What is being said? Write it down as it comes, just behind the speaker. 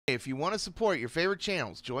If you want to support your favorite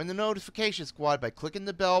channels, join the notification squad by clicking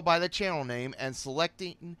the bell by the channel name and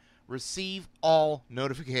selecting Receive All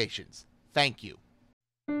Notifications. Thank you.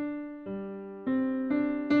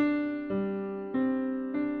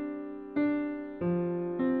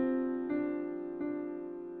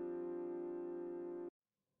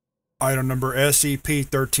 Item number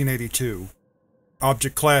SCP-1382.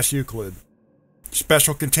 Object Class Euclid.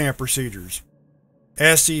 Special Containment Procedures.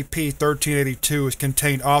 SCP-1382 is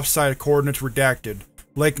contained off-site coordinates redacted,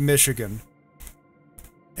 Lake Michigan.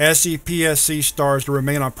 SCP-SC stars to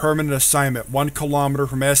remain on permanent assignment 1 km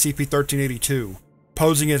from SCP-1382,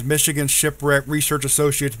 posing as Michigan Shipwreck Research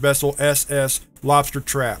Associates vessel S.O.S. Lobster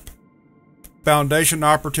Trap. Foundation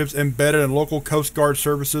operatives embedded in local Coast Guard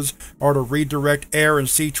services are to redirect air and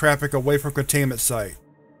sea traffic away from containment site.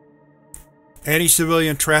 Any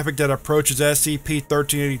civilian traffic that approaches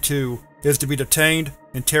SCP-1382 is to be detained,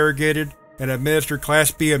 interrogated, and administered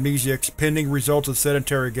Class B amnesiacs pending results of said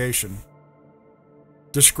interrogation.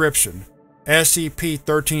 Description: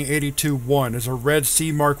 SCP-1382-1 is a red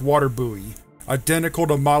sea-marked water buoy, identical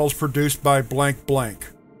to models produced by blank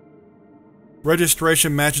blank.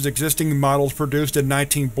 Registration matches existing models produced in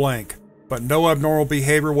 19-blank, but no abnormal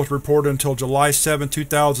behavior was reported until July 7,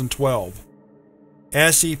 2012.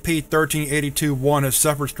 SCP-1382-1 has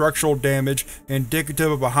suffered structural damage indicative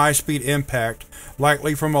of a high-speed impact,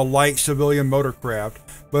 likely from a light civilian motorcraft,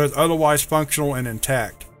 but is otherwise functional and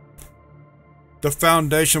intact. The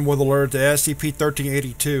Foundation was alerted to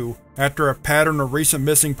SCP-1382 after a pattern of recent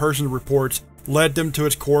missing persons reports led them to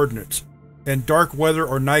its coordinates. In dark weather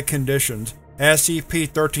or night conditions,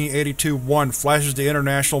 SCP-1382-1 flashes the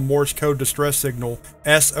International Morse Code Distress Signal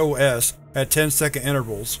S.O.S. at 10-second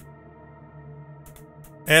intervals.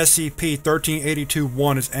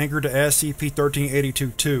 SCP-1382-1 is anchored to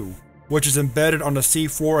SCP-1382-2, which is embedded on the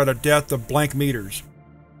seafloor at a depth of blank meters.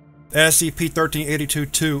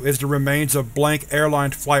 SCP-1382-2 is the remains of blank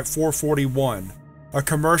Airlines Flight 441, a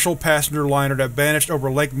commercial passenger liner that vanished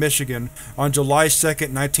over Lake Michigan on July 2,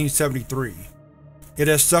 1973. It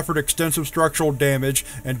has suffered extensive structural damage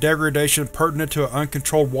and degradation pertinent to an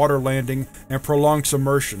uncontrolled water landing and prolonged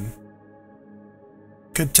submersion.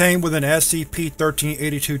 Contained within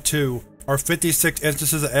SCP-1382-2 are 56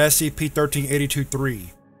 instances of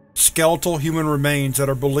SCP-1382-3, skeletal human remains that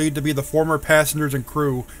are believed to be the former passengers and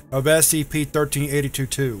crew of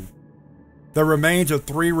SCP-1382-2. The remains of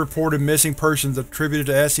 3 reported missing persons attributed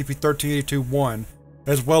to SCP-1382-1,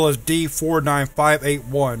 as well as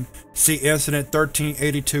D-49581, see Incident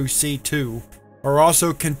 1382-C2, are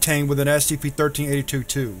also contained within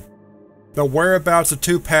SCP-1382-2. The whereabouts of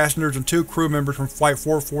 2 passengers and 2 crew members from Flight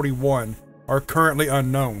 441 are currently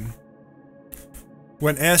unknown.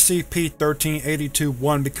 When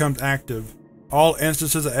SCP-1382-1 becomes active, all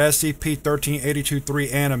instances of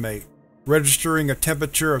SCP-1382-3 animate, registering a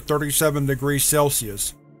temperature of 37 degrees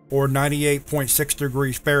Celsius, or 98.6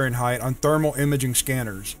 degrees Fahrenheit on thermal imaging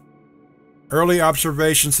scanners. Early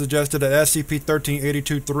observations suggested that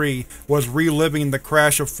SCP-1382-3 was reliving the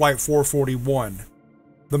crash of Flight 441.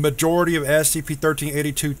 The majority of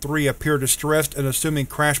SCP-1382-3 appear distressed and assuming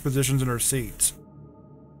crash positions in their seats.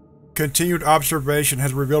 Continued observation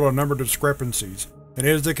has revealed a number of discrepancies, and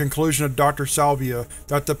it is the conclusion of Dr. Salvia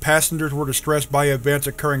that the passengers were distressed by events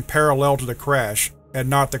occurring parallel to the crash, and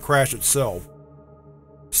not the crash itself.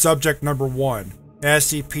 Subject Number 1,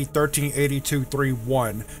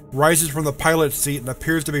 SCP-1382-3-1, rises from the pilot's seat and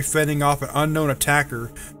appears to be fending off an unknown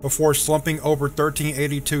attacker before slumping over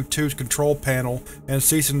 1382-2's control panel and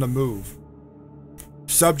ceasing to move.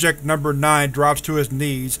 Subject Number 9 drops to his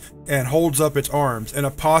knees and holds up its arms, in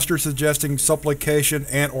a posture suggesting supplication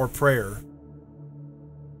and/or prayer.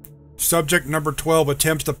 Subject Number 12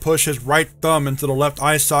 attempts to push his right thumb into the left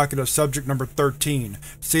eye socket of Subject Number 13,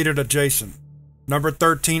 seated adjacent. Number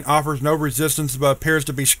 13 offers no resistance but appears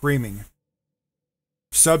to be screaming.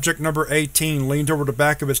 Subject Number 18 leans over the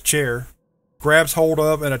back of his chair, grabs hold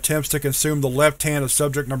of and attempts to consume the left hand of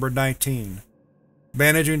Subject Number 19,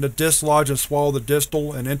 managing to dislodge and swallow the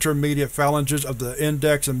distal and intermediate phalanges of the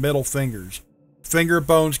index and middle fingers. Finger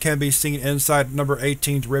bones can be seen inside Number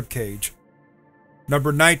 18's ribcage.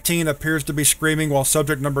 Number 19 appears to be screaming while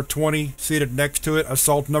Subject Number 20, seated next to it,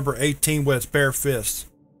 assaults Number 18 with its bare fists.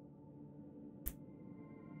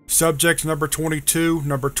 Subjects Number 22,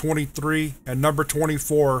 Number 23, and Number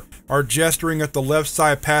 24 are gesturing at the left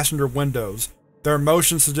side passenger windows. Their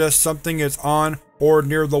motion suggests something is on or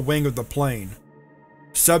near the wing of the plane.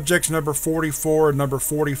 Subjects Number 44 and Number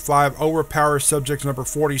 45 overpower Subjects Number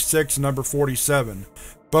 46 and Number 47,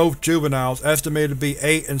 both juveniles estimated to be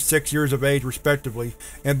 8 and 6 years of age respectively,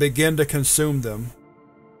 and begin to consume them.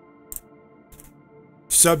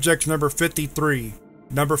 Subjects number 53,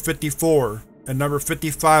 number 54, and number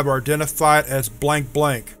 55 are identified as blank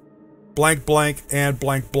blank, blank blank, and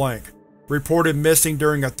blank blank, reported missing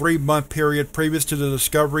during a 3-month period previous to the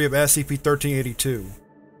discovery of SCP-1382.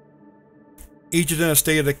 Each is in a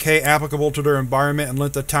state of decay applicable to their environment and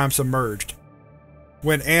length of time submerged.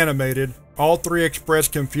 When animated, all three express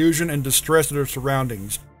confusion and distress at their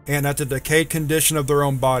surroundings, and at the decayed condition of their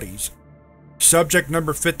own bodies. Subject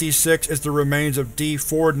number 56 is the remains of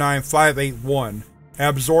D-49581,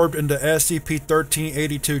 absorbed into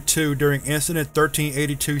SCP-1382-2 during Incident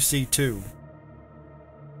 1382-C2.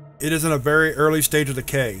 It is in a very early stage of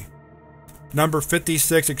decay. Number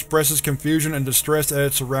 56 expresses confusion and distress at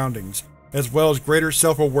its surroundings, as well as greater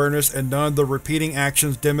self-awareness and none of the repeating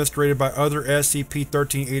actions demonstrated by other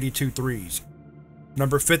SCP-1382-3s.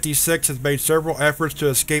 Number 56 has made several efforts to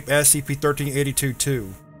escape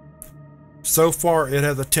SCP-1382-2. So far, it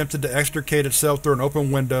has attempted to extricate itself through an open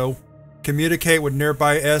window, communicate with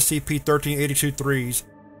nearby SCP-1382-3s,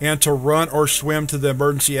 and to run or swim to the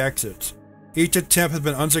emergency exits. Each attempt has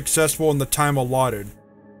been unsuccessful in the time allotted.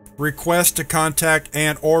 Requests to contact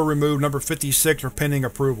and/or remove Number 56 are pending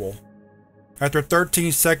approval. After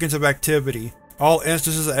 13 seconds of activity, all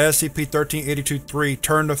instances of SCP-1382-3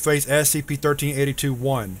 turn to face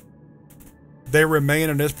SCP-1382-1. They remain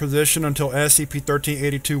in this position until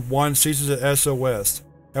SCP-1382-1 ceases its S.O.S,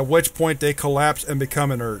 at which point they collapse and become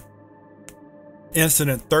inert.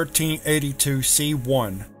 Incident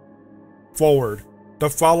 1382-C1. Forward. The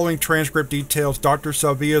following transcript details Dr.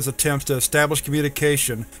 Salvia's attempts to establish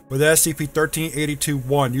communication with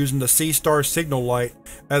SCP-1382-1 using the C-Star signal light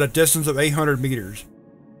at a distance of 800 meters.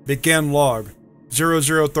 Begin log.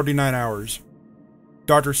 0039 hours.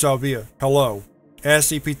 Dr. Salvia, hello.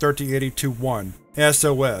 SCP-1382-1.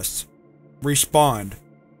 S.O.S. Respond.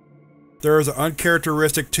 There is an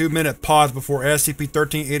uncharacteristic 2-minute pause before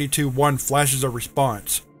SCP-1382-1 flashes a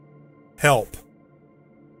response. Help.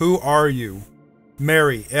 Who are you?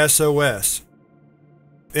 Mary, S.O.S.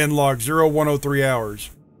 End log 0103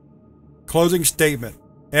 hours. Closing statement.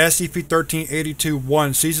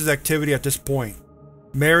 SCP-1382-1 ceases activity at this point.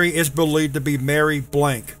 Mary is believed to be Mary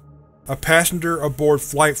Blank, a passenger aboard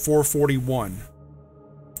Flight 441.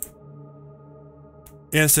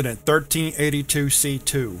 Incident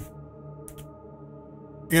 1382-C2.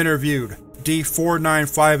 Interviewed: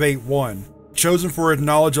 D-49581, chosen for his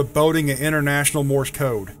knowledge of boating and international Morse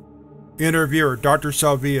code. Interviewer: Dr.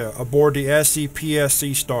 Salvia, aboard the SCP-S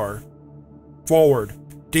C-Star. Forward: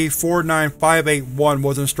 D-49581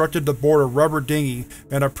 was instructed to board a rubber dinghy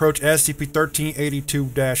and approach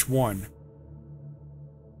SCP-1382-1.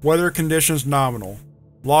 Weather conditions nominal.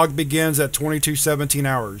 Log begins at 2217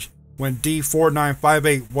 hours, when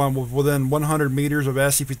D-49581 was within 100 meters of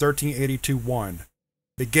SCP-1382-1.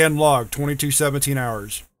 Begin log 2217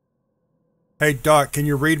 hours. Hey Doc, can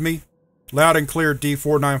you read me? Loud and clear,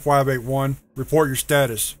 D-49581. Report your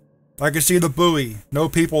status. I can see the buoy. No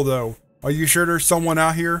people though. Are you sure there's someone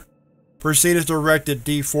out here? Proceed as directed,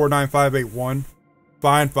 D-49581.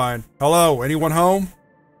 Fine. Hello, anyone home?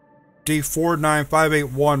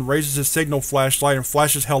 D-49581 raises his signal flashlight and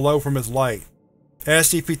flashes hello from his light.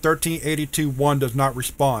 SCP-1382-1 does not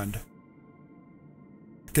respond.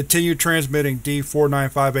 Continue transmitting,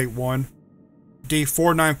 D-49581.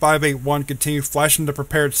 D-49581 continues flashing the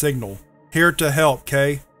prepared signal. Here to help,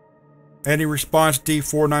 K. Any response,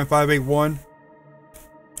 D-49581?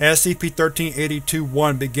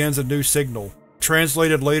 SCP-1382-1 begins a new signal,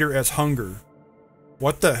 translated later as hunger.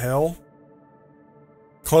 What the hell?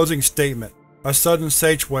 Closing statement. A sudden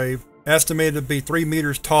SH wave, estimated to be 3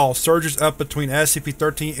 meters tall, surges up between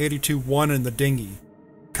SCP-1382-1 and the dinghy.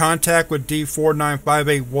 Contact with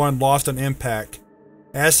D-49581 lost on impact.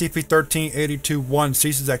 SCP-1382-1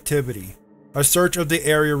 ceases activity. A search of the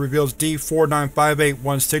area reveals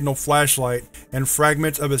D-49581's signal flashlight and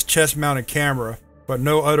fragments of his chest-mounted camera, but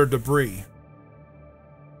no other debris.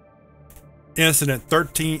 Incident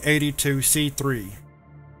 1382-C3.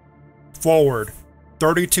 Forward.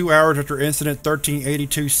 32 hours after Incident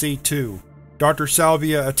 1382-C2, Dr.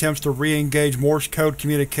 Salvia attempts to re-engage Morse code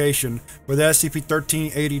communication with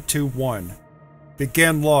SCP-1382-1.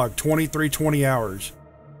 Begin log 2320 hours.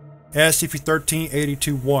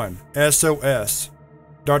 SCP-1382-1, S.O.S.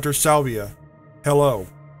 Dr. Salvia, hello.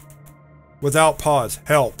 Without pause,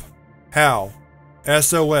 help. How?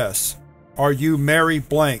 S.O.S. Are you Mary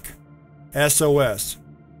Blank? S.O.S.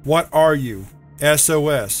 What are you?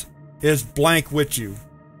 S.O.S. Is Blank with you?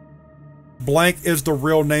 Blank is the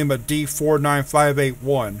real name of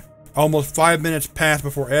D-49581. Almost 5 minutes pass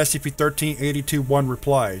before SCP-1382-1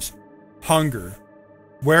 replies. Hunger.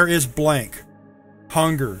 Where is Blank?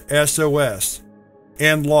 Hunger, S.O.S.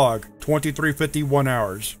 End log 2351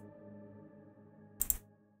 hours.